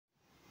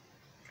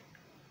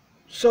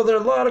So there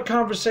are a lot of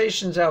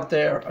conversations out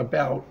there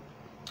about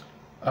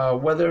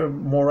whether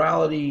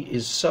morality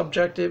is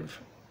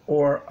subjective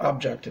or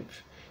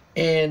objective.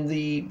 And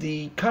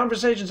the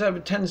conversations have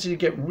a tendency to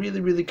get really,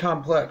 really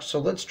complex. So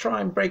let's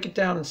try and break it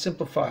down and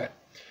simplify it.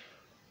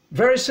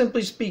 Very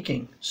simply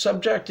speaking,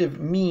 subjective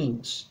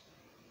means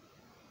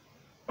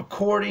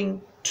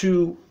according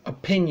to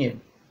opinion.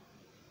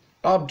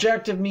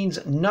 Objective means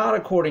not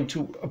according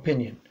to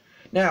opinion.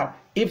 Now,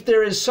 if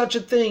there is such a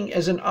thing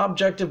as an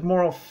objective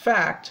moral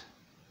fact,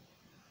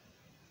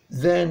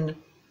 then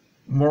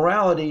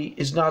morality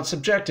is not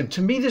subjective.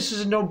 To me, this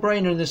is a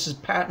no-brainer and this is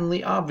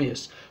patently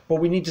obvious. But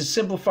we need to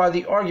simplify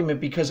the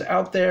argument because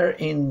out there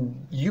in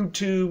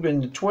YouTube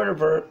and the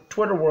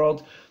Twitter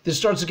world, this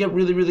starts to get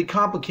really, really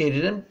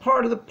complicated. And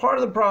part of the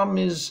problem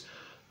is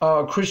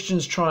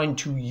Christians trying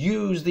to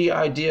use the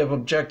idea of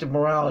objective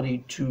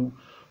morality to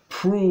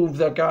prove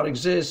that God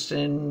exists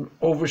and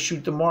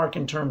overshoot the mark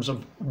in terms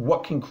of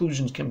what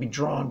conclusions can be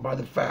drawn by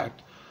the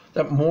fact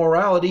that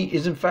morality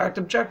is in fact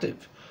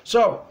objective.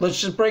 So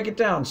let's just break it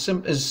down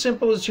as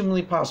simple as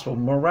humanly possible.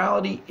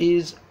 Morality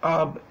is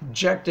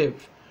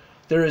objective.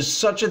 There is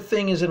such a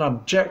thing as an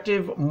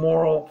objective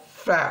moral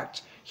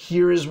fact.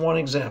 Here is one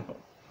example.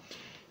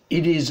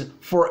 It is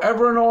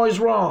forever and always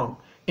wrong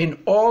in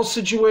all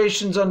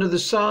situations under the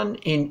sun,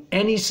 in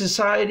any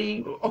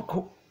society,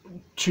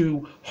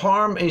 to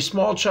harm a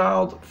small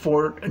child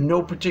for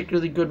no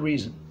particularly good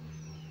reason.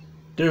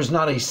 There's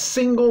not a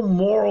single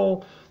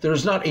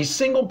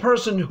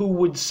person who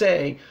would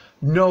say,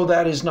 no,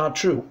 that is not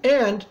true.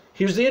 And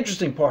here's the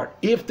interesting part.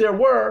 If there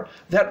were,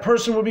 that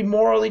person would be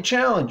morally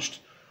challenged.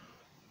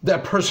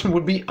 That person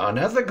would be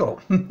unethical.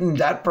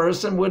 That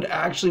person would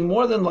actually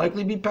more than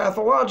likely be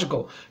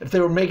pathological if they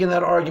were making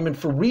that argument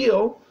for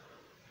real.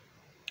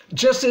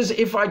 Just as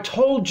if I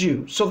told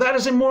you, so that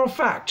is a moral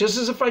fact, just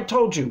as if I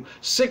told you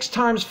 6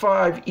 times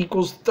 5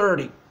 equals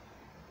 30.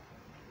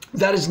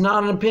 That is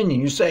not an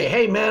opinion. You say,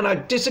 hey man, I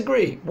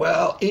disagree.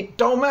 Well, it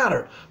don't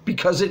matter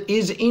because it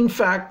is in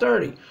fact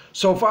 30.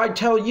 So if I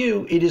tell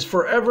you it is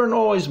forever and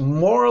always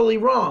morally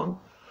wrong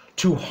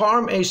to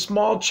harm a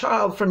small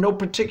child for no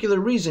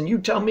particular reason, you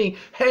tell me,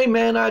 hey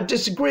man, I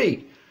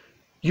disagree.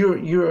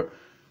 You're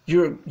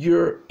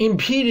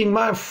impeding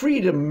my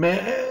freedom,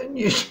 man.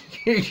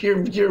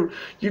 You're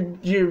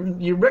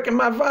wrecking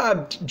my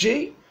vibe,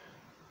 G.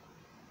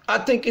 I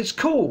think it's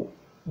cool.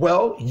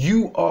 Well,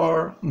 you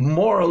are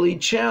morally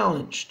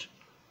challenged.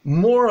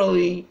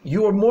 Morally,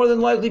 you are more than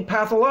likely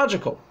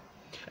pathological.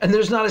 And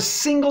there's not a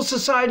single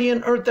society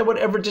on earth that would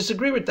ever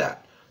disagree with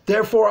that.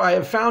 Therefore, I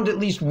have found at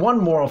least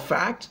one moral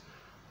fact,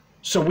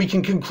 so we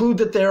can conclude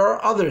that there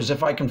are others.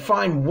 If I can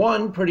find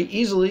one pretty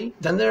easily,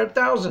 then there are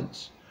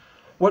thousands.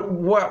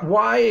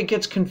 Why it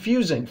gets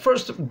confusing?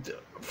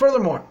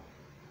 Furthermore,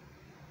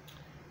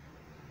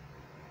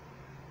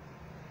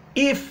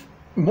 if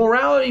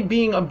morality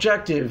being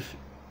objective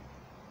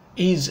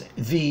is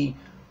the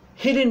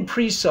hidden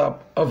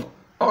precept of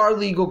our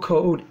legal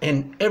code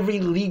and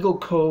every legal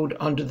code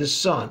under the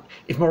sun,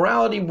 if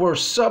morality were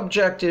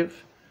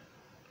subjective,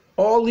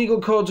 all legal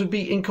codes would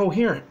be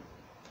incoherent.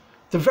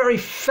 The very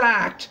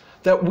fact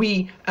that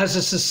we as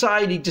a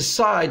society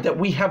decide that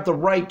we have the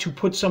right to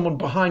put someone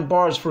behind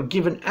bars for a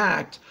given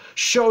act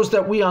shows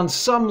that we on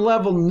some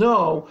level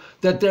know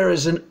that there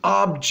is an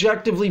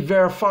objectively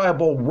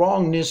verifiable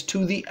wrongness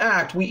to the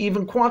act. We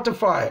even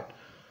quantify it.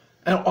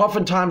 And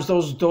oftentimes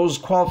those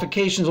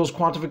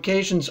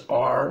quantifications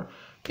are,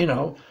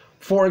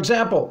 for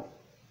example,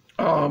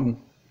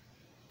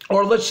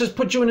 or let's just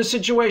put you in a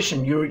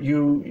situation.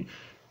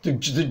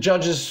 The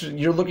judge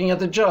you're looking at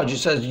the judge. He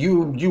says,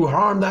 you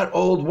harmed that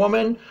old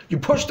woman. You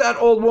pushed that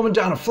old woman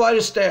down a flight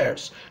of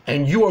stairs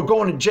and you are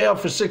going to jail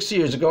for 6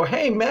 years. You go,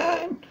 hey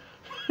man,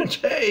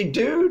 hey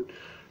dude,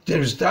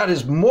 that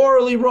is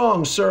morally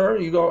wrong, sir.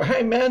 You go,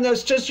 hey man,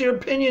 that's just your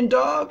opinion,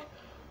 dog.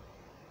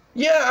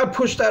 Yeah, I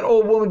pushed that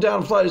old woman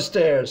down a flight of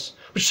stairs,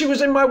 but she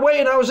was in my way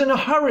and I was in a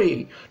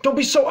hurry. Don't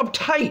be so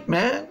uptight,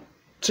 man.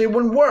 See, it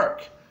wouldn't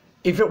work.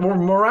 If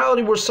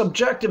morality were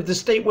subjective, the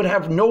state would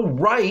have no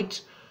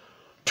right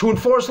to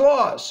enforce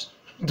laws.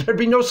 There'd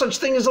be no such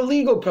thing as a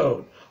legal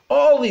code.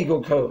 All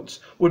legal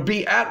codes would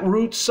be at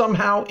root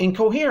somehow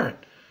incoherent.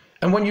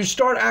 And when you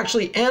start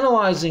actually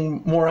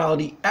analyzing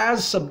morality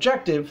as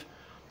subjective,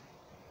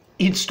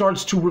 it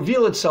starts to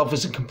reveal itself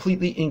as a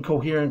completely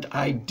incoherent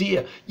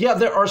idea. Yeah,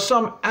 there are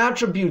some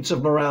attributes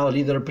of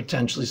morality that are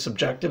potentially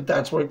subjective.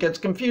 That's where it gets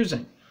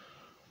confusing.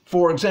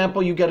 For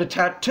example, you get a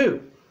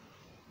tattoo.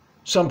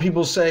 Some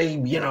people say,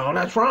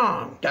 that's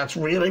wrong. That's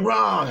really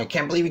wrong. I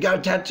can't believe you got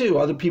a tattoo.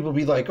 Other people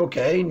be like,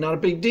 okay, not a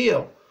big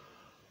deal.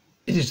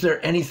 Is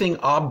there anything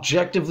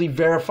objectively,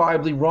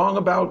 verifiably wrong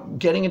about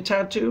getting a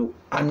tattoo?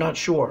 I'm not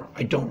sure.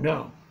 I don't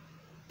know.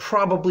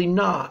 Probably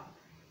not.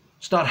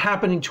 It's not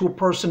happening to a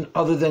person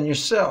other than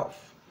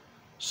yourself.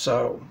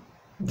 So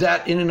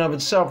that in and of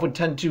itself would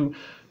tend to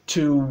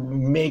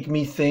make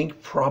me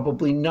think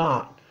probably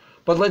not.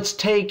 But let's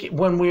take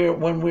when we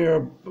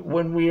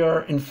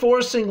are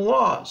enforcing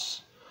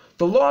laws,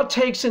 The law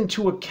takes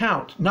into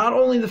account not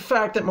only the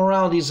fact that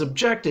morality is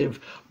objective,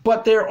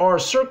 but there are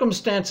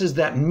circumstances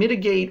that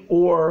mitigate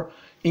or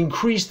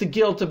increase the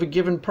guilt of a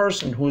given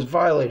person who is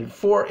violated.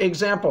 For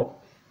example,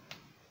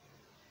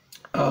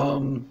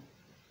 if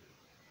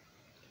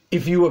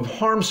you have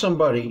harmed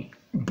somebody,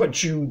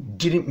 but you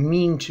didn't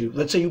mean to,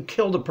 let's say you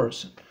killed a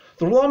person,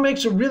 the law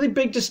makes a really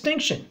big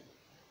distinction,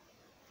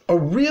 a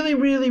really,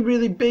 really,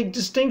 really big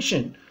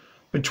distinction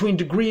between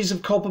degrees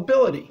of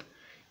culpability.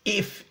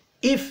 If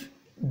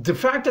the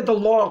fact that the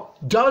law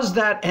does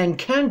that and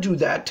can do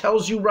that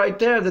tells you right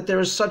there that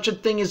there is such a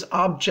thing as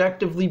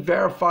objectively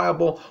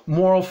verifiable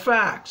moral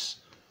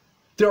facts.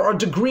 There are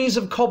degrees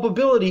of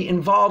culpability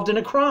involved in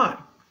a crime.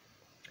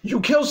 You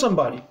kill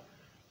somebody,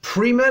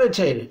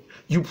 premeditated.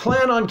 You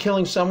plan on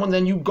killing someone,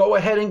 then you go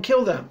ahead and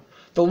kill them.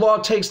 The law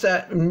takes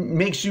that,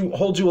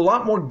 holds you a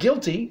lot more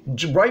guilty,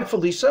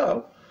 rightfully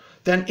so,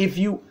 than if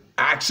you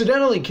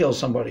accidentally kill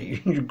somebody.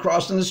 You're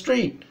crossing the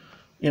street,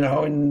 you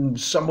know,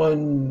 and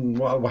someone,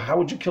 well, how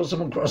would you kill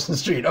someone crossing the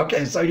street?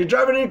 Okay, so you're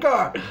driving in your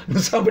car, and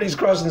somebody's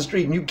crossing the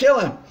street, and you kill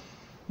him.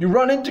 You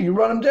run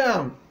him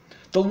down.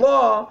 The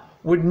law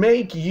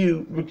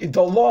the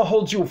law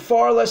holds you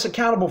far less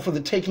accountable for the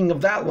taking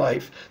of that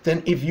life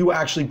than if you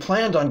actually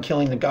planned on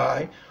killing the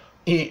guy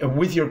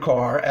with your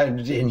car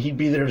and he'd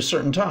be there at a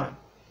certain time.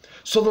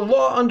 So the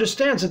law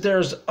understands that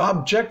there's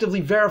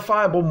objectively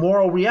verifiable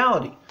moral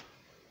reality.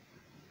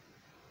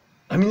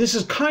 I mean, this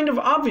is kind of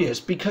obvious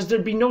because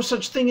there'd be no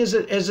such thing as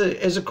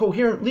a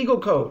coherent legal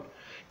code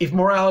if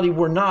morality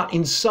were not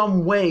in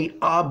some way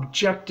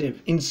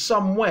objective, in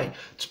some way.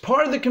 It's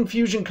part of the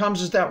confusion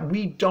comes is that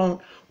we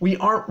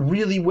aren't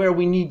really where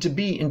we need to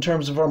be in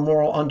terms of our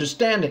moral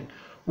understanding.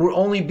 We're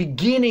only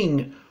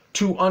beginning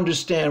to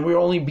understand, we're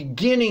only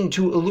beginning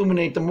to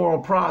illuminate the moral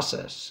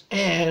process,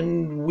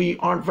 and we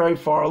aren't very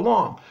far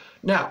along.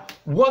 Now,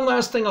 one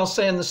last thing I'll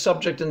say on the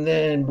subject, and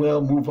then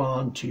we'll move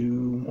on to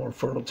more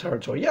fertile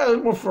territory. Yeah,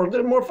 more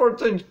fertile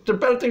things. There are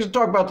better things to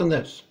talk about than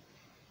this.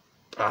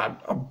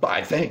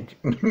 I think.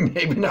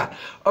 Maybe not.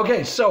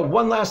 Okay, so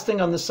one last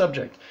thing on the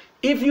subject.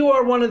 If you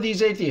are one of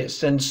these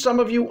atheists, and some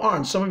of you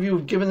aren't, some of you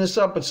have given this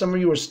up, but some of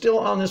you are still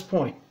on this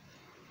point.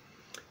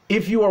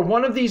 If you are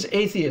one of these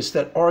atheists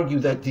that argue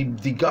that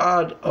the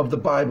God of the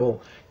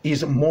Bible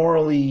is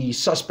morally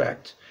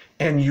suspect,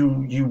 and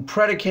you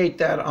predicate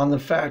that on the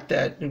fact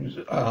that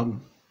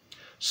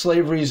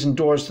slavery is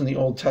endorsed in the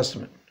Old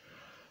Testament.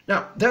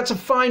 Now, that's a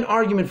fine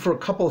argument for a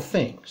couple of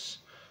things.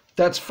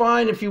 That's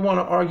fine if you want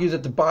to argue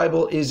that the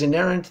Bible is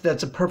inerrant.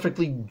 That's a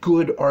perfectly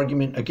good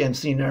argument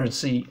against the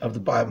inerrancy of the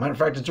Bible. Matter of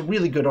fact, it's a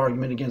really good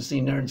argument against the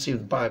inerrancy of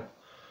the Bible.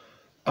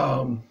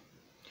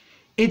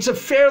 It's a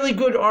fairly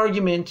good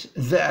argument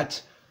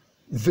that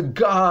the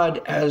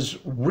God as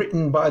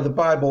written by the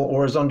Bible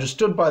or as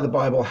understood by the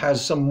Bible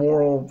has some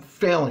moral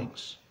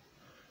failings,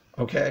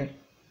 okay?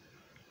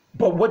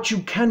 But what you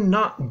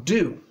cannot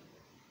do,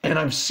 and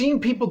I've seen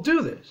people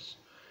do this,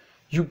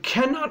 you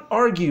cannot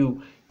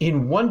argue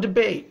in one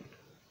debate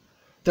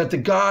that the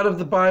God of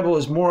the Bible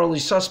is morally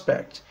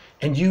suspect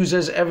and use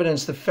as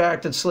evidence the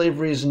fact that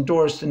slavery is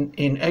endorsed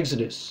in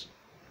Exodus,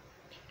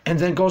 and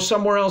then go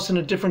somewhere else in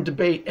a different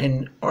debate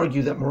and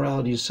argue that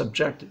morality is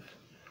subjective.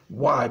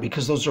 Why?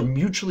 Because those are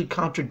mutually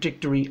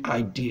contradictory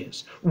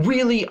ideas.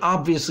 Really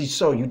obviously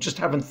so. You just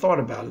haven't thought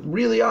about it.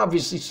 Really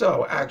obviously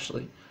so,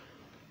 actually.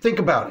 Think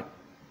about it.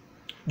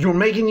 You're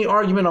making the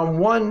argument on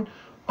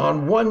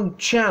one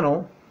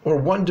channel or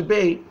one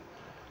debate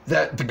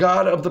that the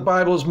God of the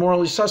Bible is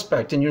morally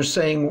suspect, and you're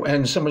saying,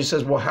 and somebody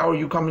says, well, how are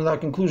you coming to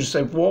that conclusion?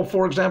 Say, well,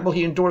 for example,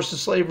 he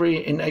endorses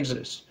slavery in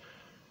Exodus.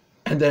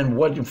 And then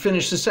what? You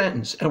finish the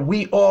sentence. And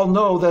we all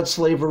know that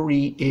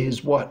slavery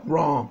is what?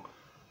 Wrong.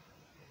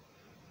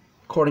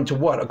 According to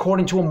what?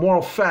 According to a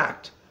moral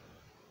fact.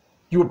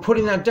 You were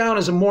putting that down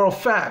as a moral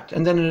fact.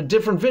 And then in a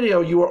different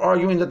video, you were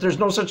arguing that there's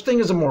no such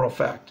thing as a moral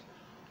fact.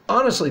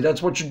 Honestly,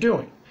 that's what you're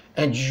doing.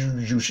 And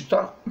you should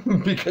stop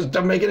because it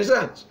doesn't make any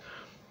sense.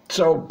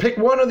 So pick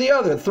one or the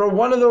other. Throw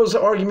one of those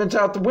arguments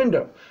out the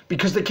window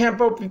because they can't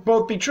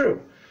both be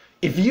true.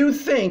 If you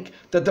think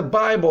that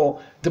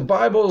the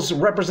Bible's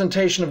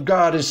representation of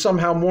God is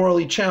somehow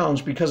morally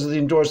challenged because of the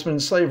endorsement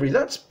of slavery,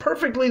 that's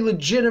perfectly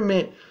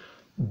legitimate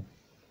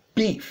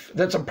beef.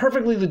 That's a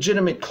perfectly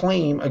legitimate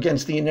claim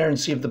against the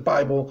inerrancy of the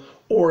Bible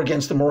or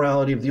against the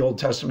morality of the Old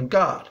Testament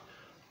God.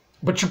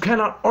 But you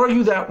cannot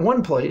argue that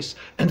one place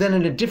and then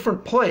in a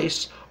different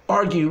place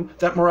argue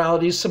that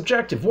morality is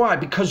subjective. Why?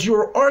 Because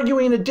you're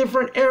arguing in a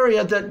different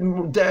area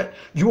that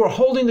you are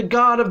holding the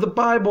God of the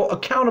Bible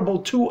accountable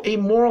to a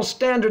moral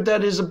standard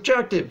that is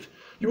objective.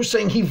 You were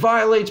saying he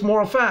violates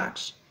moral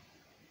facts.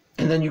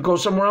 And then you go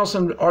somewhere else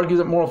and argue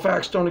that moral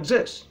facts don't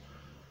exist.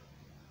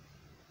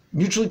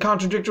 Mutually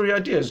contradictory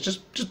ideas.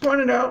 Just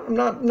point it out. I'm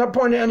not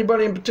pointing at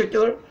anybody in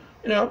particular.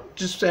 You know,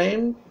 just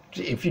saying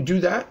if you do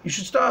that, you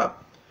should stop.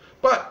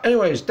 But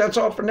anyways, that's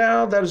all for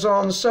now. That is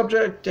all on the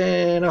subject,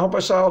 and I hope I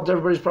solved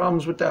everybody's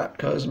problems with that,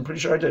 because I'm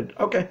pretty sure I did.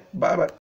 Okay, bye-bye.